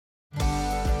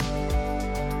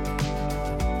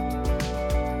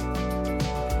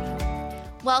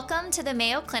Welcome to the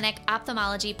Mayo Clinic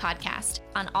Ophthalmology Podcast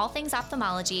on all things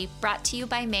ophthalmology, brought to you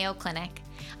by Mayo Clinic.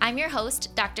 I'm your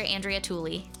host, Dr. Andrea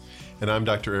Tooley. And I'm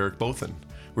Dr. Eric Bothan.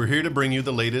 We're here to bring you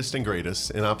the latest and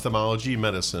greatest in ophthalmology,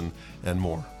 medicine, and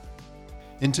more.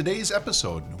 In today's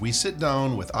episode, we sit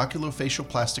down with oculofacial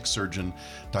plastic surgeon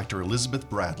Dr. Elizabeth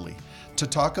Bradley to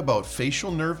talk about facial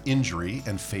nerve injury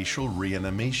and facial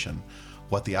reanimation,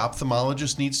 what the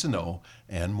ophthalmologist needs to know,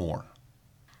 and more.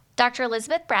 Dr.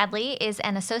 Elizabeth Bradley is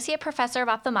an associate professor of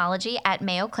ophthalmology at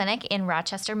Mayo Clinic in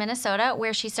Rochester, Minnesota,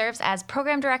 where she serves as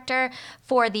program director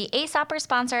for the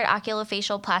ASOPR-sponsored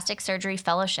Oculofacial Plastic Surgery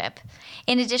Fellowship.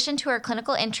 In addition to her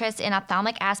clinical interest in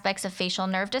ophthalmic aspects of facial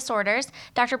nerve disorders,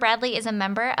 Dr. Bradley is a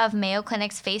member of Mayo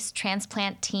Clinic's face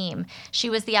transplant team.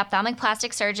 She was the ophthalmic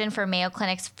plastic surgeon for Mayo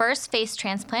Clinic's first face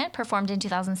transplant performed in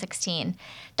 2016.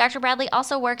 Dr. Bradley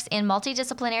also works in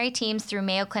multidisciplinary teams through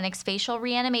Mayo Clinic's Facial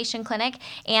Reanimation Clinic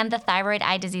and the Thyroid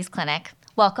Eye Disease Clinic.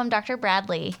 Welcome, Dr.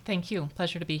 Bradley. Thank you.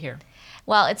 Pleasure to be here.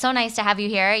 Well, it's so nice to have you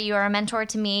here. You are a mentor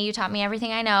to me. You taught me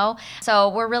everything I know. So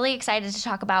we're really excited to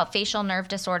talk about facial nerve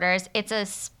disorders. It's a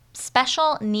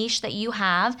special niche that you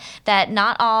have that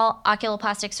not all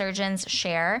oculoplastic surgeons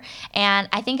share. And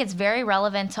I think it's very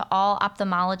relevant to all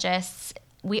ophthalmologists.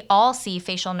 We all see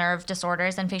facial nerve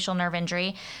disorders and facial nerve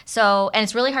injury. And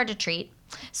it's really hard to treat.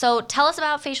 So tell us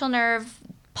about facial nerve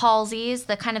palsies,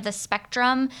 the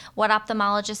spectrum, what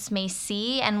ophthalmologists may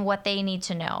see and what they need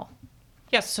to know.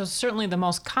 Yes, so certainly the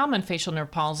most common facial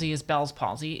nerve palsy is Bell's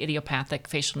palsy, idiopathic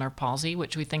facial nerve palsy,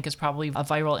 which we think is probably a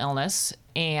viral illness,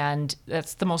 and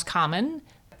that's the most common.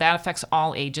 That affects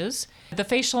all ages. The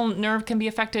facial nerve can be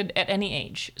affected at any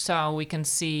age. So we can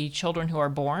see children who are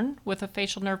born with a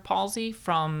facial nerve palsy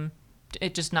from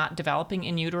it just not developing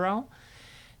in utero,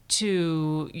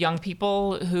 to young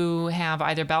people who have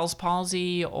either Bell's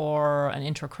palsy or an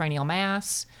intracranial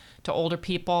mass, to older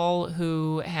people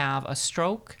who have a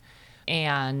stroke.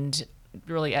 And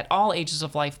really at all ages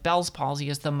of life, Bell's palsy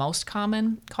is the most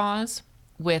common cause.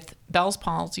 With Bell's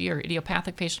palsy or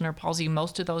idiopathic facial nerve palsy,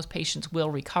 most of those patients will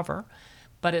recover,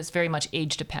 but it's very much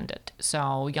age dependent.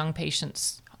 So young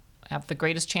patients have the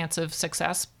greatest chance of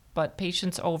success, but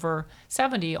patients over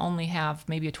 70 only have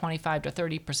maybe a 25 to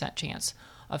 30% chance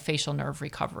of facial nerve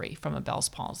recovery from a Bell's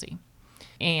palsy.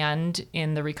 And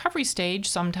in the recovery stage,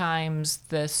 sometimes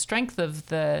the strength of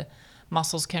the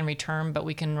muscles can return, but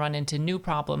we can run into new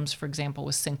problems, for example,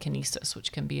 with synkinesis,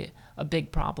 which can be a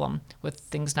big problem with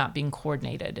things not being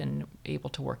coordinated and able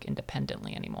to work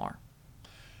independently anymore.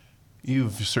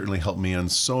 You've certainly helped me on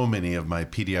so many of my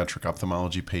pediatric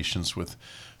ophthalmology patients with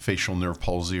facial nerve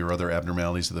palsy or other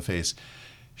abnormalities of the face.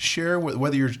 Share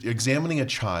whether you're examining a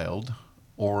child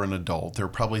or an adult, there are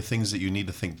probably things that you need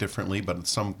to think differently, but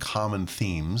some common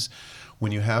themes.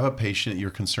 When you have a patient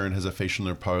you're concerned has a facial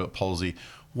nerve palsy,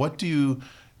 what do you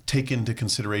take into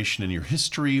consideration in your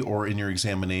history or in your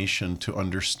examination to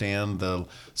understand the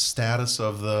status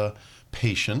of the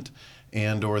patient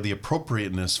and or the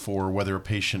appropriateness for whether a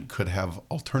patient could have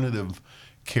alternative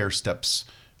care steps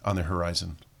on the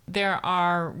horizon? There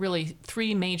are really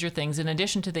three major things in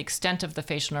addition to the extent of the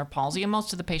facial nerve palsy, and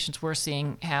most of the patients we're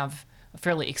seeing have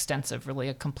fairly extensive, really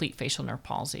a complete facial nerve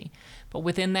palsy. But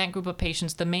within that group of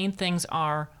patients, the main things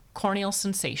are corneal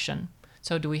sensation.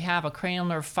 So do we have a cranial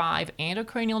nerve 5 and a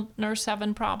cranial nerve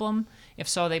 7 problem? If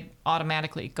so, they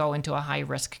automatically go into a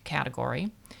high-risk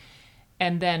category.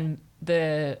 And then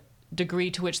the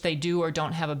degree to which they do or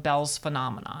don't have a Bell's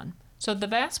phenomenon. So the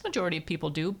vast majority of people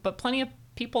do, but plenty of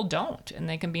people don't, and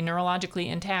they can be neurologically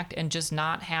intact and just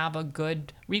not have a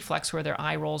good reflex where their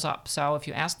eye rolls up. So if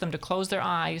you ask them to close their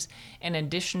eyes, in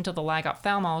addition to the lag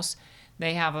ophthalmos,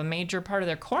 they have a major part of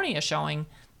their cornea showing,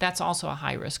 that's also a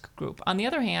high-risk group. On the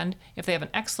other hand, if they have an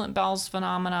excellent Bell's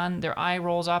phenomenon, their eye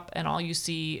rolls up and all you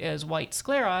see is white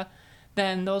sclera,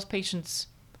 then those patients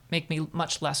make me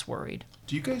much less worried.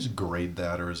 Do you guys grade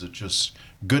that, or is it just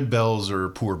good Bells or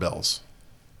poor Bells?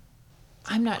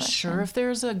 I'm not sure if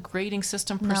there's a grading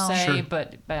system per se, Sure.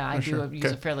 but I do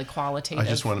use a fairly qualitative. I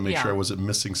just want to make sure I wasn't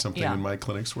missing something in my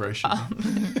clinics where I should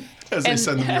as I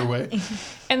send them your way.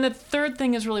 And the third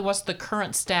thing is really what's the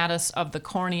current status of the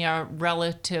cornea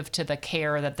relative to the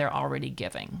care that they're already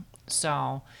giving.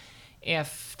 So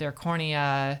if their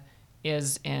cornea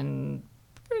is in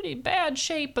pretty bad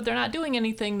shape, but they're not doing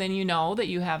anything, then you know that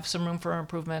you have some room for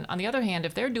improvement. On the other hand,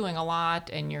 if they're doing a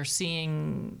lot and you're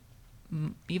seeing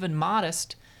even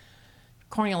modest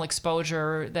corneal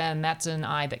exposure, then that's an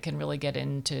eye that can really get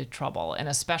into trouble. And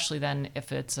especially then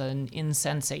if it's an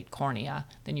insensate cornea,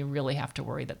 then you really have to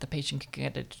worry that the patient can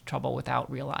get into trouble without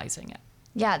realizing it.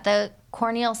 Yeah, the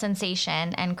corneal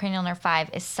sensation and cranial nerve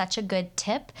 5 is such a good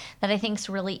tip that I think is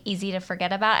really easy to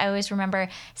forget about. I always remember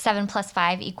 7 plus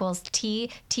 5 equals T.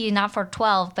 T not for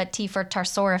 12, but T for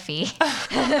tarsorrhaphy.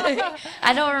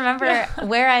 I don't remember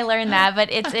where I learned that, but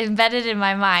it's embedded in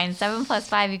my mind. 7 plus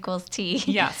 5 equals T.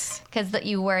 Yes. Because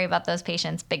you worry about those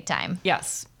patients big time.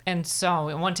 Yes. And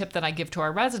so one tip that I give to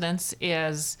our residents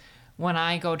is when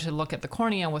I go to look at the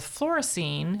cornea with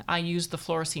fluorescein, I use the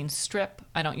fluorescein strip.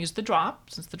 I don't use the drop,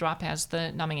 since the drop has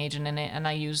the numbing agent in it, and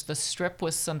I use the strip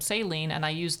with some saline, and I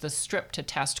use the strip to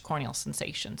test corneal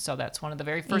sensation. So that's one of the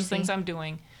very first things I'm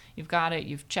doing. You've got it.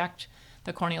 You've checked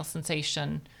the corneal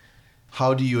sensation.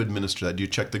 How do you administer that? Do you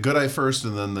check the good eye first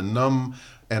and then the numb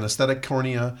anesthetic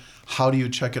cornea? How do you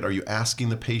check it? Are you asking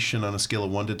the patient on a scale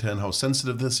of 1 to 10 how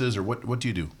sensitive this is, or what do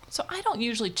you do? So I don't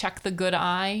usually check the good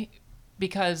eye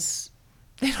because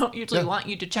they don't usually want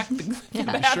you to check the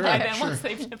bad eye then once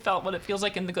they've felt what it feels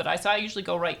like in the good eye. So I usually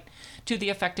go right to the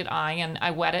affected eye and I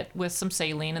wet it with some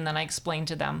saline, and then I explain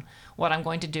to them what I'm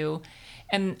going to do.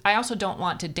 And I also don't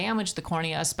want to damage the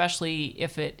cornea, especially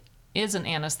if it is an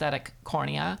anesthetic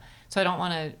cornea. So I don't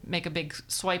want to make a big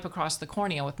swipe across the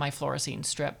cornea with my fluorescein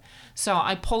strip. So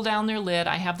I pull down their lid,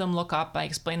 I have them look up, I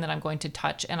explain that I'm going to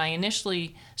touch, and I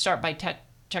initially start by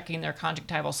checking their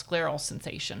conjunctival scleral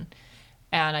sensation.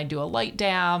 And I do a light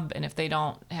dab, and if they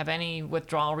don't have any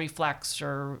withdrawal reflex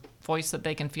or voice that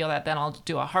they can feel that, then I'll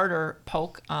do a harder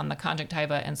poke on the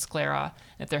conjunctiva and sclera.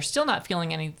 If they're still not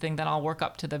feeling anything, then I'll work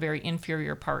up to the very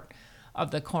inferior part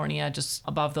of the cornea, just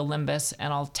above the limbus,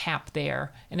 and I'll tap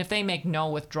there. And if they make no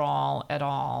withdrawal at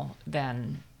all,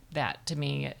 then that to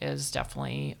me is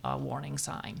definitely a warning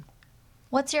sign.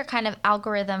 What's your kind of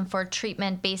algorithm for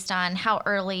treatment based on how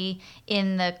early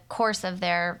in the course of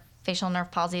their facial nerve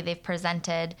palsy they've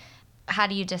presented? How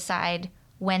do you decide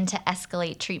when to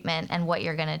escalate treatment and what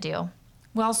you're going to do?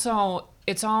 Well, so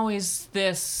it's always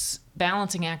this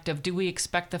balancing act of, do we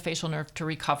expect the facial nerve to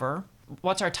recover?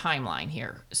 What's our timeline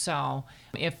here? So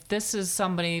if this is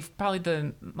somebody, probably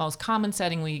the most common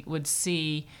setting we would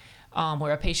see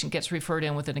where a patient gets referred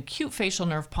in with an acute facial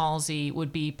nerve palsy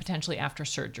would be potentially after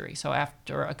surgery. So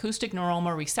after acoustic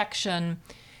neuroma resection,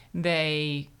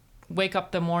 they wake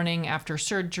up the morning after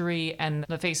surgery and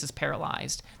the face is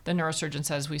paralyzed. The neurosurgeon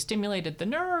says, we stimulated the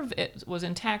nerve, it was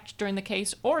intact during the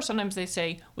case, or sometimes they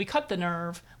say, we cut the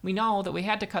nerve, we know that we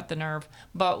had to cut the nerve,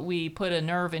 but we put a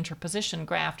nerve interposition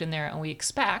graft in there and we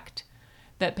expect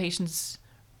that patients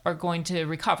are going to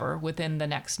recover within the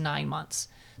next 9 months.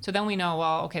 So then we know,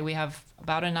 well, okay, we have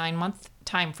about a 9-month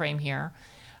time frame here.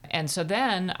 And so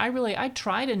then I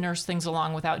try to nurse things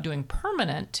along without doing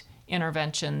permanent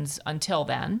interventions until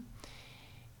then.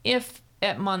 If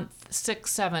at month 6,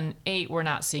 7, 8, we're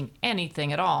not seeing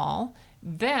anything at all,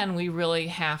 then we really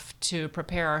have to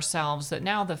prepare ourselves that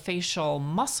now the facial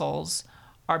muscles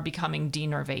are becoming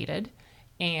denervated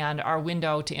and our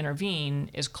window to intervene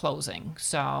is closing.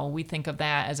 So we think of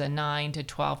that as a 9 to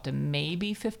 12 to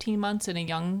maybe 15 months in a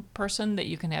young person that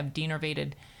you can have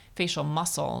denervated facial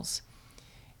muscles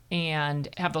and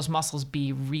have those muscles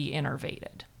be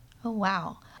reinnervated. Oh,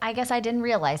 wow. I guess I didn't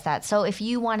realize that. So if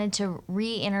you wanted to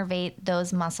reinnervate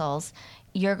those muscles,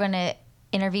 you're going to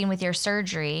intervene with your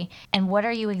surgery. And what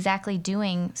are you exactly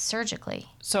doing surgically?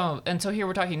 So here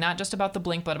we're talking not just about the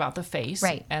blink, but about the face.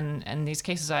 Right. And in these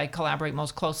cases, I collaborate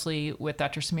most closely with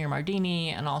Dr. Samir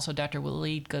Mardini and also Dr.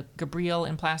 Waleed Gabriel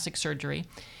in plastic surgery.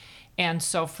 And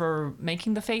so for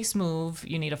making the face move,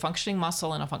 you need a functioning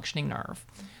muscle and a functioning nerve.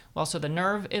 Well, so the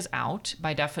nerve is out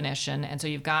by definition, and so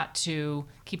you've got to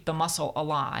keep the muscle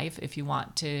alive if you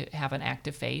want to have an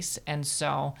active face. And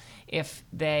so if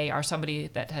they are somebody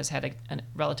that has had a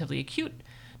relatively acute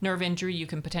nerve injury, you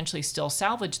can potentially still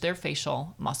salvage their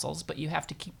facial muscles, but you have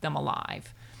to keep them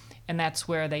alive. And that's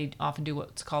where they often do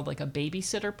what's called like a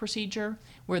babysitter procedure,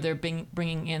 where they're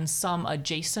bringing in some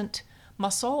adjacent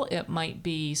muscle. It might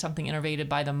be something innervated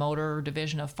by the motor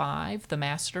division of 5, the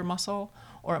masseter muscle,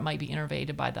 or it might be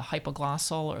innervated by the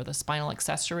hypoglossal or the spinal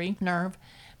accessory nerve.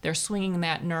 They're swinging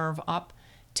that nerve up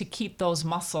to keep those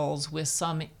muscles with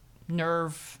some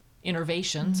nerve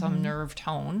innervation, some nerve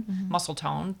tone, muscle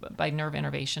tone by nerve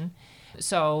innervation,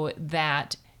 so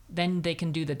that then they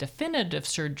can do the definitive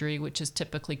surgery, which is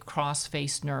typically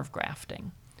cross-face nerve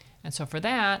grafting. And so for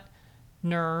that,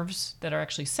 nerves that are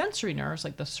actually sensory nerves,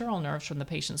 like the sural nerves from the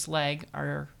patient's leg,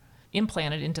 are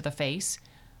implanted into the face,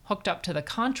 hooked up to the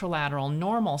contralateral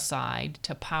normal side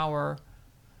to power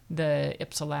the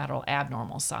ipsilateral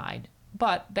abnormal side.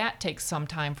 But that takes some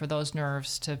time for those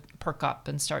nerves to perk up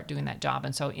and start doing that job.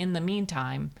 And so in the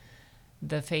meantime,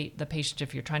 the patient,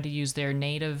 if you're trying to use their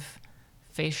native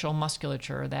facial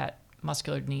musculature, that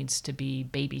muscular needs to be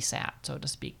babysat, so to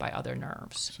speak, by other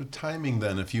nerves. So timing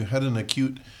then, if you had an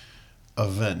acute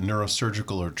event,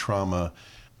 neurosurgical or trauma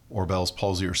or Bell's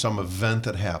palsy or some event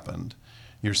that happened,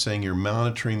 you're saying you're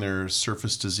monitoring their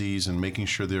surface disease and making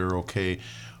sure they're okay.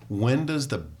 When does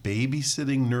the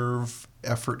babysitting nerve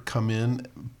effort come in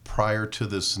prior to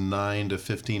this 9 to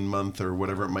 15 month or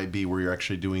whatever it might be where you're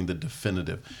actually doing the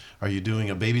definitive? Are you doing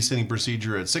a babysitting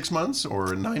procedure at 6 months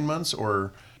or 9 months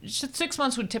or? 6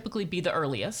 months would typically be the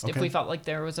earliest if we felt like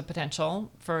there was a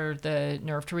potential for the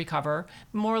nerve to recover.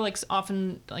 More like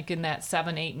often like in that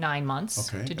 7, 8, 9 months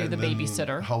to do And the then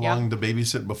babysitter. How long to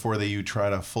babysit before you try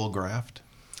to full graft?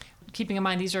 Keeping in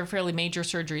mind these are fairly major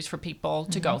surgeries for people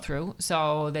to go through.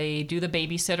 So they do the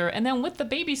babysitter, and then with the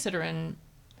babysitter in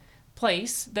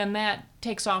place, then that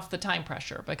takes off the time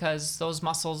pressure because those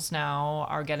muscles now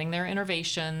are getting their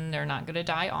innervation. They're not going to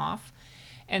die off.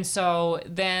 And so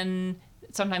then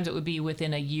sometimes it would be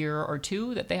within a year or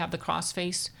two that they have the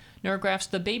cross-face nerve grafts.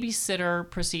 The babysitter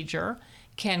procedure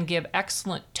can give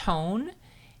excellent tone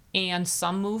and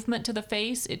some movement to the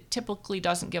face. It typically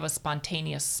doesn't give a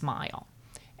spontaneous smile.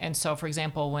 And so, for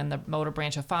example, when the motor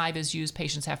branch of 5 is used,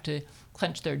 patients have to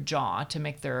clench their jaw to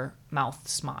make their mouth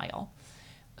smile.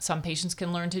 Some patients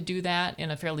can learn to do that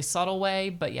in a fairly subtle way,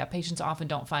 but yeah, patients often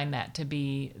don't find that to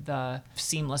be the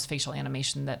seamless facial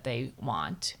animation that they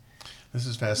want. This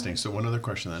is fascinating. So one other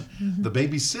question then. The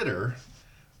babysitter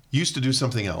used to do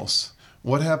something else.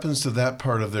 What happens to that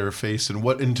part of their face and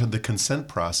what into the consent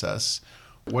process?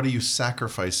 What are you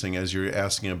sacrificing as you're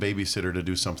asking a babysitter to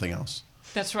do something else?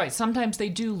 That's right. Sometimes they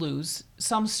do lose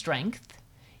some strength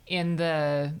in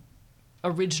the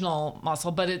original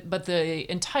muscle, but the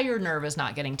entire nerve is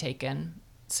not getting taken.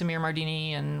 Samir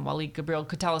Mardini and Walid Gabriel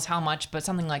could tell us how much, but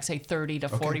something like, say, 30 to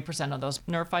 40% of those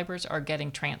nerve fibers are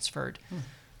getting transferred.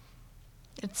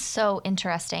 It's so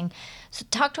interesting. So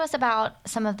talk to us about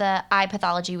some of the eye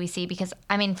pathology we see, because,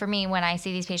 I mean, for me, when I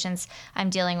see these patients, I'm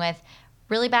dealing with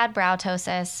really bad brow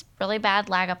ptosis, really bad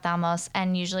lag ophthalmos,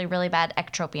 and usually really bad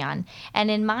ectropion. And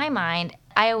in my mind,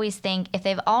 I always think if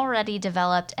they've already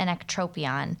developed an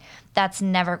ectropion, that's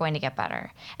never going to get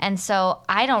better. And so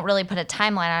I don't really put a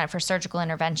timeline on it for surgical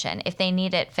intervention. If they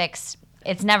need it fixed,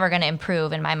 it's never going to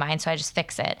improve in my mind, so I just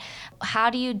fix it.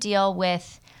 How do you deal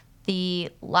with the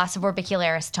loss of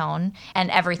orbicularis tone and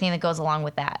everything that goes along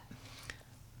with that?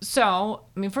 So,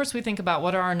 I mean, first we think about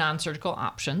what are our non-surgical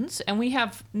options, and we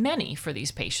have many for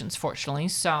these patients, fortunately.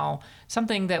 So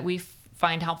something that we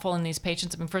find helpful in these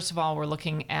patients, I mean, first of all, we're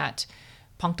looking at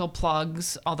punctal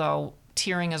plugs, although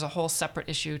tearing is a whole separate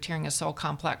issue. Tearing is so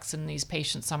complex in these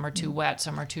patients. Some are too wet,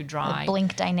 some are too dry. The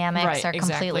blink dynamics are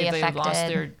completely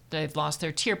affected. They've lost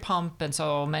their tear pump, and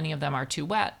so many of them are too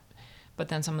wet. But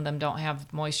then some of them don't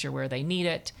have moisture where they need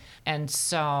it. And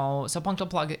so punctal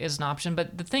plug is an option.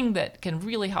 But the thing that can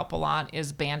really help a lot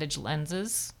is bandage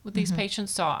lenses with these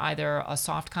patients. So either a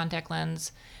soft contact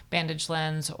lens, bandage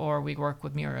lens, or we work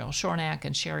with Muriel Shornack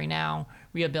and Sherry now,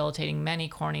 rehabilitating many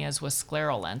corneas with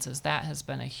scleral lenses. That has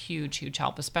been a huge, huge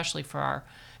help, especially for our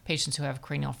patients who have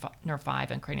cranial nerve 5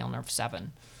 and cranial nerve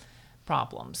 7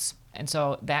 problems. And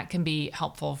so that can be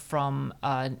helpful from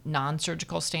a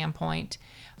non-surgical standpoint.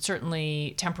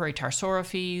 Certainly temporary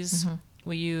tarsorrhaphies.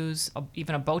 We use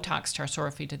even a Botox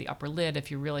tarsorrhaphy to the upper lid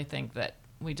if you really think that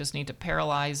we just need to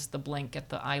paralyze the blink, get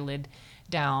the eyelid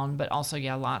down. But also,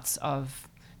 lots of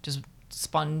just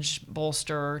sponge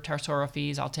bolster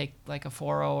tarsorrhaphies. I'll take like a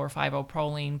 4-0 or 5-0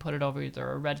 Proline, put it over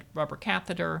either a red rubber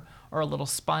catheter or a little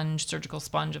sponge, surgical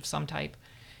sponge of some type.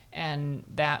 And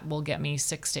that will get me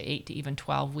 6 to 8 to even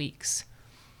 12 weeks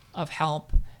of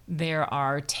help. There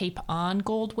are tape-on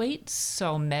gold weights.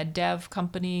 So MedDev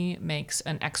company makes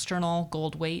an external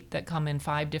gold weight that come in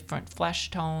 5 different flesh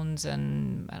tones,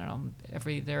 and I don't know,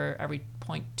 every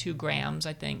 0.2 grams,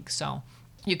 I think. So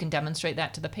you can demonstrate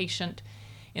that to the patient.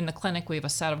 In the clinic, we have a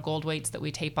set of gold weights that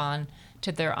we tape on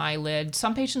to their eyelid.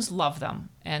 Some patients love them,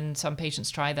 and some patients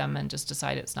try them and just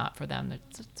decide it's not for them.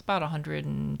 It's about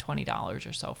 $120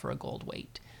 or so for a gold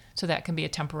weight. So that can be a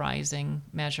temporizing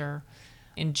measure.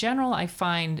 In general, I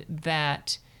find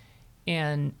that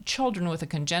in children with a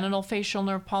congenital facial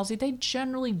nerve palsy, they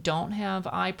generally don't have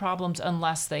eye problems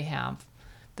unless they have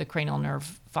the cranial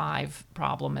nerve 5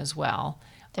 problem as well.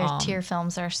 Their tear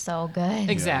films are so good.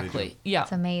 Exactly. Yeah.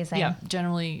 It's amazing. Yeah.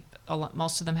 Generally,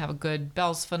 most of them have a good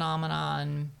Bell's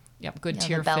phenomenon. Yep. Good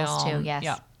tear the Bell's film. too, yes.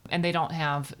 Yeah. And they don't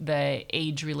have the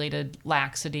age-related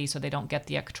laxity, so they don't get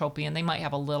the ectropion. They might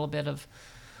have a little bit of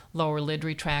lower lid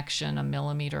retraction, 1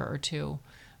 millimeter or 2.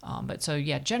 But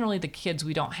generally the kids,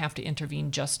 we don't have to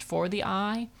intervene just for the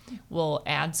eye. We'll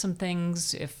add some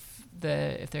things if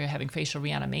they're having facial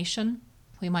reanimation.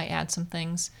 We might add some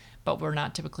things, but we're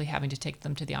not typically having to take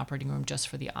them to the operating room just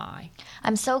for the eye.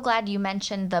 I'm so glad you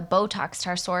mentioned the Botox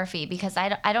tarsorrhaphy because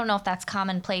I don't know if that's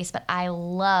commonplace, but I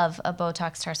love a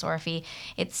Botox tarsorrhaphy.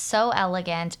 It's so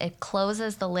elegant. It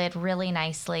closes the lid really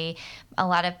nicely. A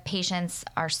lot of patients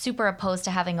are super opposed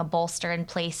to having a bolster in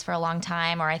place for a long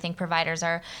time, or I think providers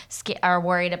are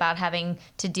worried about having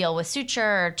to deal with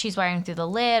suture or cheese wiring through the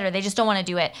lid, or they just don't want to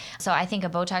do it. So I think a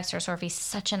Botox tarsorrhaphy is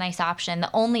such a nice option. The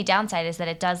only downside is that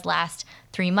it does last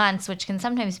 3 months, which can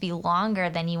sometimes be longer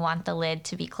than you want the lid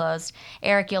to be closed.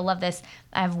 Eric, you'll love this.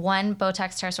 I have one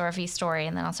Botox tarsorrhaphy story,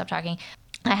 and then I'll stop talking.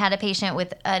 I had a patient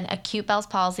with an acute Bell's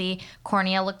palsy.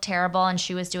 Cornea looked terrible, and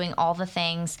she was doing all the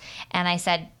things. And I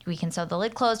said, we can sew the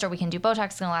lid closed, or we can do Botox.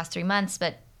 It's going to last 3 months,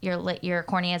 but your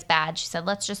cornea is bad. She said,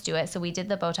 let's just do it. So we did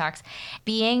the Botox.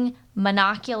 Being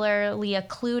monocularly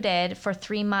occluded for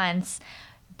 3 months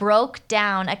broke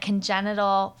down a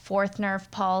congenital fourth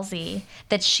nerve palsy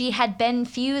that she had been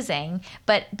fusing,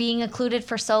 but being occluded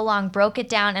for so long broke it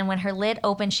down. And when her lid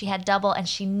opened, she had double, and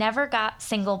she never got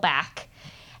single back.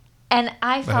 And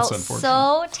I felt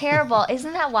so terrible.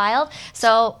 Isn't that wild?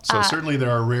 So certainly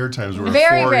there are rare times where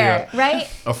very rare, right?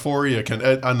 Aphoria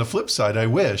can. On the flip side, I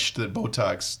wish that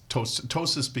Botox,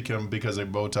 ptosis because of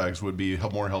Botox would be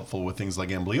more helpful with things like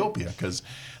amblyopia, because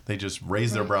they just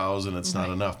raise their brows and it's not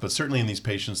enough. But certainly in these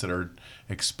patients that are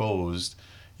exposed,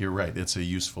 you're right, it's a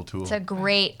useful tool. It's a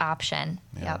great option.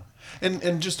 Yeah. Yep.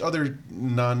 And just other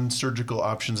non-surgical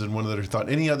options. And one other thought.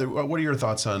 What are your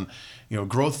thoughts on,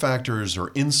 growth factors or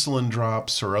insulin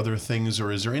drops or other things?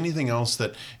 Or is there anything else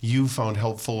that you found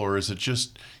helpful, or is it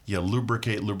just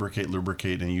lubricate,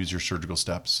 and use your surgical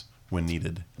steps when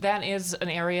needed? That is an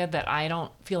area that I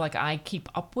don't feel like I keep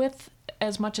up with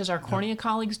as much as our cornea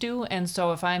colleagues do. And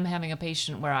so if I'm having a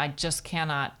patient where I just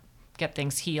cannot get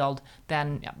things healed,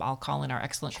 then I'll call in our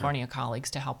excellent cornea colleagues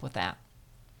to help with that.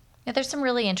 Yeah, there's some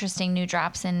really interesting new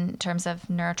drops in terms of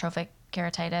neurotrophic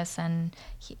keratitis and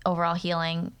overall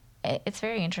healing. It's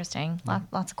very interesting.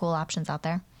 Lots of cool options out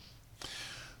there.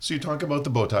 So you talk about the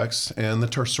Botox and the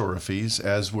tarsorrhaphies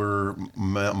as we're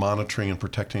monitoring and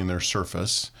protecting their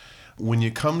surface. When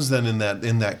it comes then in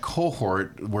that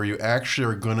cohort where you actually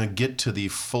are going to get to the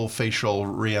full facial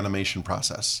reanimation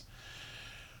process,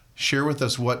 share with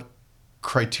us what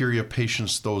criteria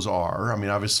patients those are. I mean,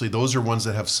 obviously those are ones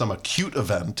that have some acute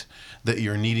event that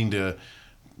you're needing to,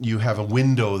 you have a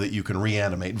window that you can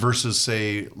reanimate versus,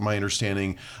 say, my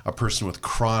understanding, a person with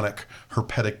chronic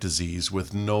herpetic disease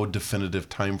with no definitive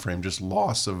time frame, just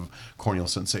loss of corneal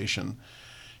sensation.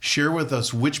 Share with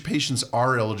us which patients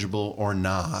are eligible or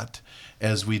not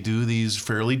as we do these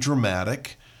fairly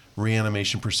dramatic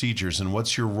reanimation procedures, and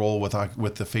what's your role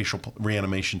with the facial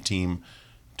reanimation team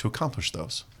to accomplish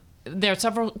those? There are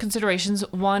several considerations.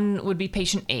 One would be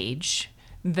patient age,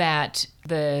 that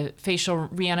the facial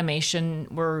reanimation,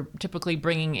 we're typically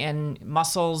bringing in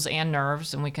muscles and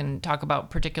nerves, and we can talk about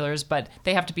particulars, but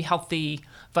they have to be healthy,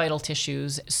 vital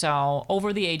tissues. So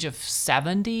over the age of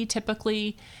 70,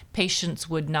 typically, patients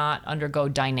would not undergo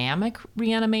dynamic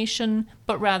reanimation,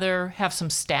 but rather have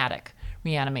some static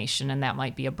reanimation, and that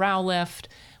might be a brow lift,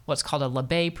 what's called a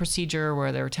Labé procedure,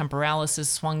 where their temporalis is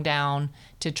swung down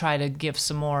to try to give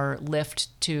some more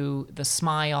lift to the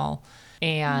smile,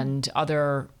 and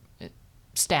other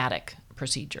static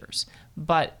procedures.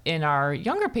 But in our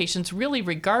younger patients, really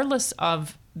regardless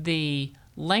of the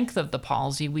length of the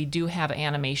palsy, we do have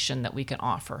animation that we can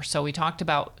offer. So we talked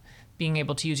about being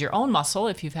able to use your own muscle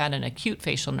if you've had an acute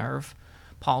facial nerve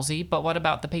palsy, but what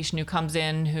about the patient who comes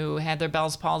in who had their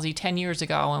Bell's palsy 10 years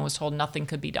ago and was told nothing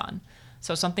could be done?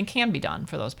 So something can be done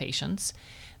for those patients.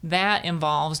 That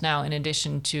involves now, in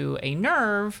addition to a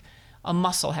nerve, a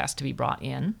muscle has to be brought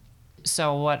in.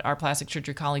 So what our plastic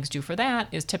surgery colleagues do for that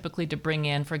is typically to bring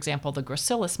in, for example, the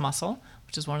gracilis muscle,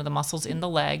 which is one of the muscles in the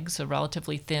legs, a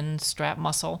relatively thin strap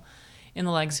muscle in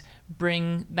the legs,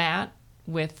 bring that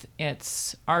with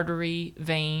its artery,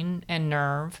 vein, and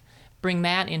nerve, bring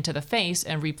that into the face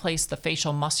and replace the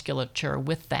facial musculature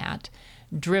with that,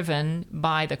 driven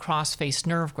by the cross-face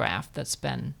nerve graft that's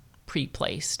been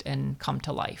pre-placed and come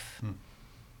to life.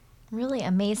 Really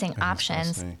amazing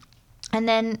options. And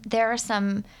then there are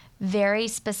some very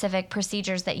specific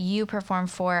procedures that you perform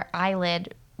for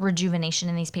eyelid rejuvenation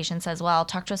in these patients as well.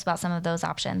 Talk to us about some of those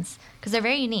options, because they're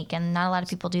very unique and not a lot of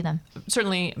people do them.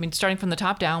 Certainly, I mean, starting from the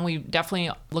top down, we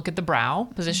definitely look at the brow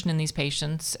position in these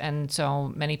patients. And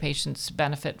so many patients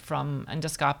benefit from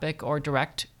endoscopic or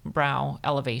direct brow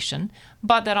elevation.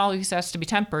 But that always has to be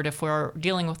tempered. If we're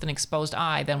dealing with an exposed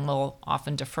eye, then we'll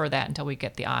often defer that until we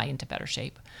get the eye into better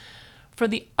shape. For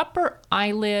the upper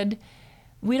eyelid,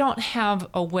 we don't have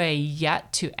a way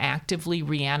yet to actively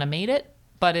reanimate it,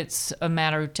 but it's a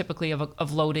matter typically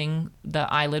of loading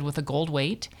the eyelid with a gold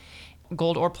weight,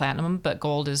 gold or platinum, but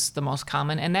gold is the most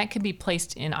common, and that can be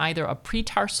placed in either a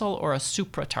pretarsal or a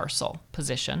supratarsal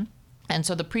position. And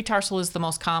so the pretarsal is the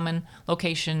most common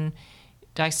location.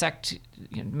 Dissect,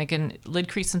 make a lid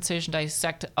crease incision,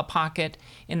 dissect a pocket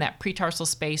in that pretarsal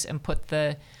space and put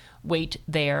the weight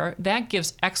there. That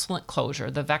gives excellent closure.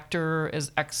 The vector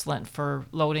is excellent for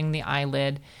loading the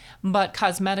eyelid, but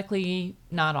cosmetically,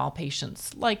 not all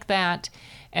patients like that.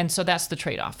 And so that's the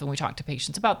trade-off. And we talk to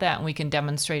patients about that, and we can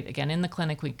demonstrate, again, in the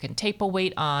clinic, we can tape a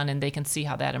weight on, and they can see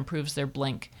how that improves their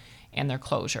blink and their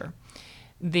closure.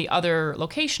 The other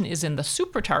location is in the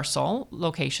supratarsal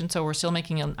location, so we're still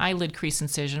making an eyelid crease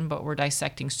incision, but we're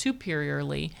dissecting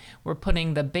superiorly. We're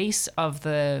putting the base of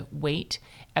the weight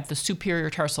at the superior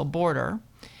tarsal border,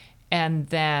 and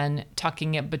then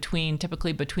tucking it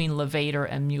typically between levator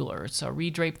and Mueller. So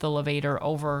redrape the levator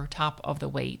over top of the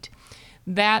weight.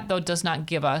 That, though, does not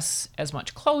give us as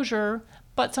much closure,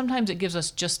 but sometimes it gives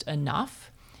us just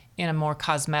enough in a more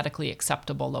cosmetically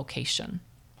acceptable location.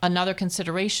 Another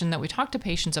consideration that we talk to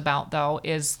patients about, though,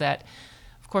 is that,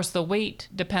 of course, the weight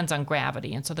depends on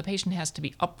gravity, and so the patient has to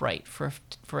be upright for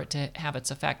it to have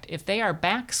its effect. If they are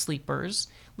back sleepers,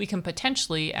 we can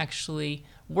potentially actually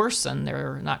worsen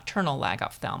their nocturnal lag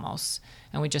ophthalmos.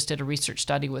 And we just did a research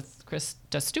study with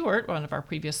Krista Stewart, one of our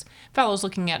previous fellows,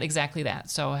 looking at exactly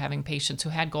that. So having patients who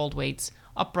had gold weights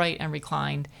upright and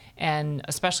reclined, and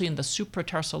especially in the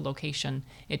supratarsal location,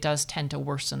 it does tend to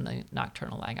worsen the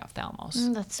nocturnal lag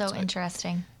ophthalmos. That's so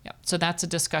interesting. Yeah, so that's a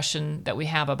discussion that we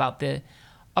have about the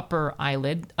upper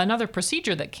eyelid. Another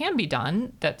procedure that can be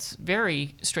done that's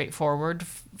very straightforward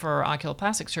for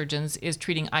oculoplastic surgeons is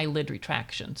treating eyelid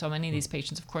retraction. So many of these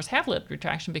patients, of course, have lid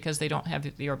retraction because they don't have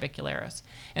the orbicularis.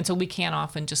 And so we can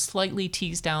often just slightly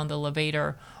tease down the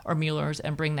levator or Mueller's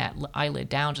and bring that eyelid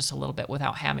down just a little bit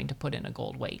without having to put in a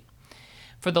gold weight.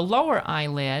 For the lower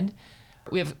eyelid,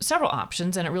 we have several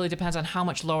options, and it really depends on how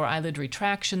much lower eyelid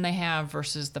retraction they have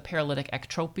versus the paralytic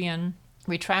ectropion.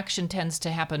 Retraction tends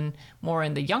to happen more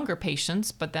in the younger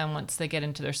patients, but then once they get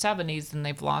into their 70s and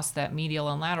they've lost that medial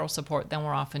and lateral support, then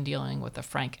we're often dealing with a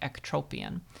frank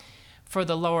ectropion. For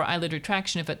the lower eyelid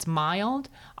retraction, if it's mild,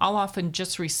 I'll often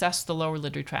just recess the lower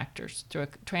lid retractors through a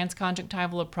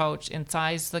transconjunctival approach,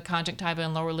 incise the conjunctiva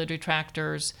and lower lid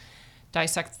retractors,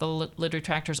 dissect the lid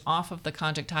retractors off of the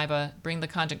conjunctiva, bring the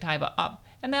conjunctiva up,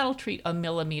 and that'll treat 1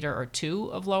 millimeter or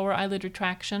 2 of lower eyelid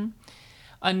retraction.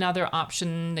 Another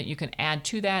option that you can add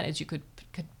to that is you could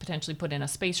potentially put in a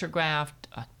spacer graft,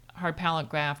 a hard palate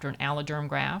graft, or an alloderm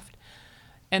graft.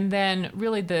 And then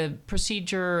really the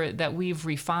procedure that we've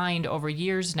refined over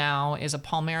years now is a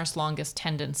palmaris longus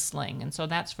tendon sling. And so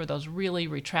that's for those really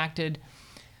retracted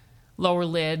lower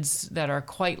lids that are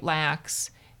quite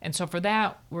lax. And so for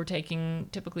that, we're taking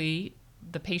typically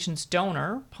the patient's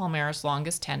donor, palmaris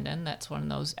longus tendon, that's one of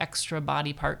those extra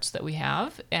body parts that we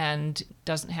have and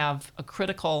doesn't have a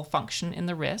critical function in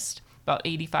the wrist. About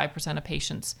 85% of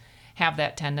patients have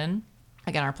that tendon.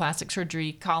 Again, our plastic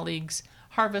surgery colleagues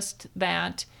harvest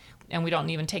that, and we don't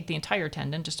even take the entire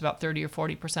tendon, just about 30 or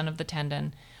 40% of the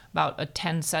tendon, about a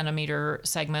 10 centimeter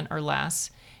segment or less.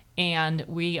 And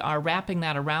we are wrapping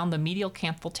that around the medial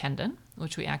canthal tendon,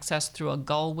 which we access through a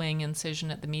gull wing incision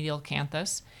at the medial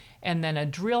canthus, and then a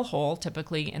drill hole,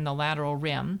 typically in the lateral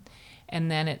rim,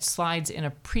 and then it slides in a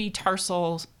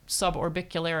pretarsal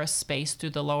suborbicularis space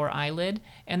through the lower eyelid,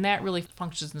 and that really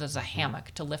functions as a hammock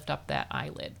to lift up that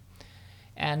eyelid.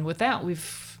 And with that,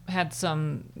 we've had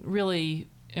some really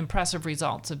impressive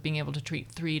results of being able to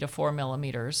treat 3 to 4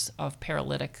 millimeters of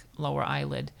paralytic lower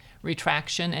eyelid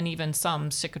retraction, and even some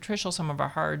cicatricial, some of our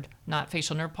hard, not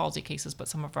facial nerve palsy cases, but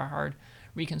some of our hard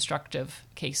reconstructive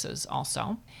cases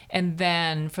also. And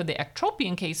then for the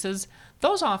ectropion cases,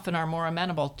 those often are more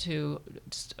amenable to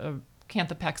just a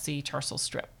canthopexy tarsal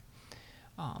strip.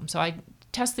 So I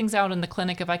test things out in the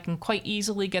clinic. If I can quite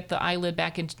easily get the eyelid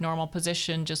back into normal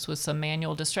position just with some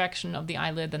manual distraction of the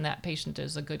eyelid, then that patient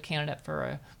is a good candidate for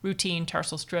a routine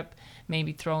tarsal strip.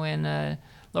 Maybe throw in a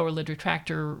lower lid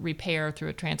retractor repair through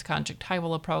a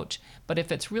transconjunctival approach. But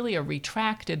if it's really a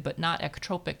retracted but not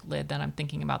ectropic lid, then I'm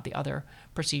thinking about the other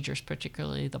procedures,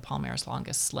 particularly the palmaris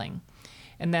longus sling.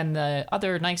 And then the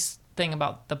other nice thing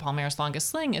about the palmaris longus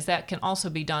sling is that can also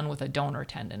be done with a donor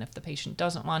tendon. If the patient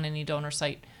doesn't want any donor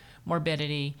site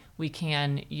morbidity, we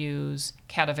can use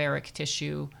cadaveric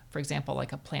tissue, for example,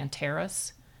 like a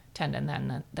plantaris tendon,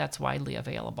 then that's widely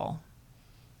available.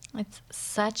 It's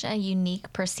such a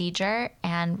unique procedure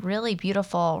and really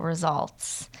beautiful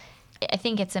results. I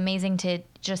think it's amazing to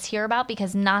just hear about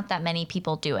because not that many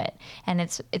people do it. And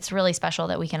it's really special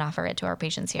that we can offer it to our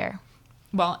patients here.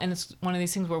 Well, and it's one of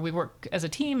these things where we work as a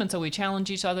team, and so we challenge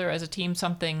each other as a team.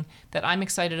 Something that I'm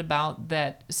excited about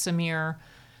that Samir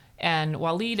and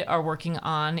Waleed are working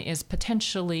on is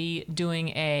potentially doing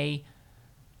a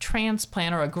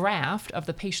transplant or a graft of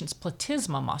the patient's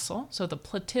platysma muscle. So the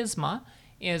platysma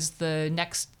is the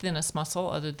next thinnest muscle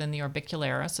other than the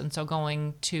orbicularis, and so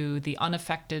going to the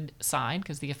unaffected side,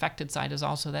 because the affected side is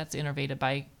also, that's innervated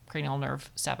by cranial nerve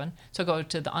 7. So go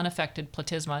to the unaffected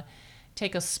platysma,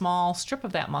 take a small strip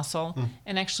of that muscle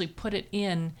and actually put it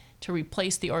in to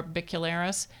replace the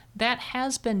orbicularis. That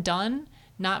has been done,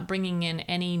 not bringing in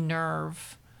any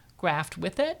nerve graft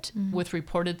with it, with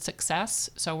reported success.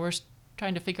 So we're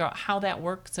trying to figure out how that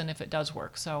works and if it does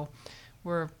work. So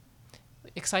we're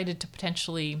excited to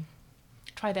potentially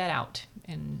try that out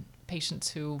in patients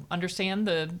who understand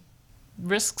the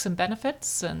risks and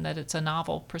benefits and that it's a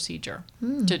novel procedure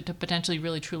to potentially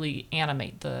really truly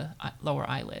animate the lower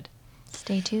eyelid.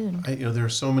 Stay tuned. There are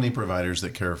so many providers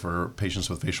that care for patients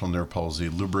with facial nerve palsy.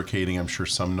 Lubricating, I'm sure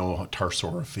some know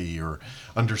tarsorrhaphy or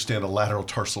understand a lateral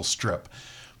tarsal strip.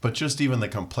 But just even the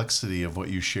complexity of what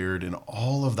you shared and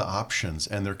all of the options,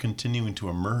 and they're continuing to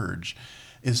emerge,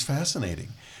 is fascinating.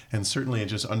 And certainly it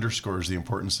just underscores the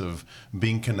importance of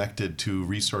being connected to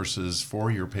resources for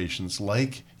your patients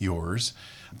like yours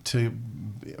to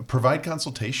provide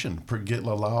consultation,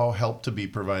 allow help to be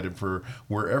provided for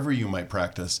wherever you might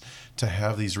practice. To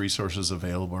have these resources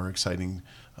available are exciting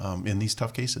in these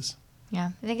tough cases.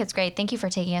 Yeah, I think it's great. Thank you for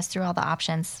taking us through all the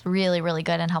options. Really, really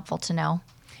good and helpful to know.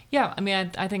 Yeah, I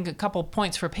mean, I think a couple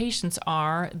points for patients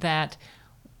are that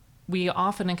we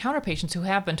often encounter patients who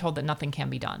have been told that nothing can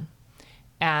be done.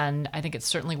 And I think it's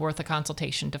certainly worth a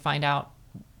consultation to find out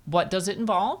what does it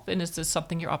involve and is this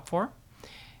something you're up for?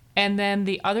 And then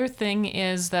the other thing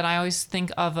is that I always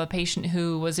think of a patient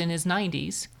who was in his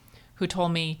 90s who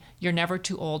told me, you're never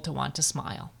too old to want to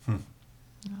smile.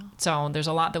 So there's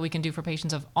a lot that we can do for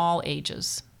patients of all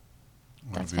ages.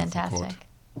 That's fantastic.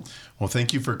 Quote. Well,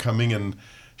 thank you for coming and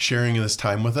sharing this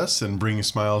time with us and bringing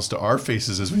smiles to our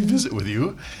faces as we visit with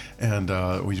you. And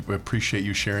we appreciate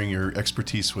you sharing your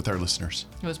expertise with our listeners.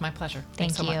 It was my pleasure.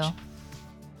 Thank Thanks so you. much.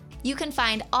 You can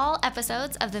find all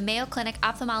episodes of the Mayo Clinic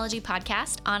Ophthalmology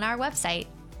Podcast on our website.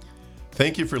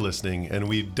 Thank you for listening, and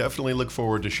we definitely look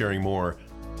forward to sharing more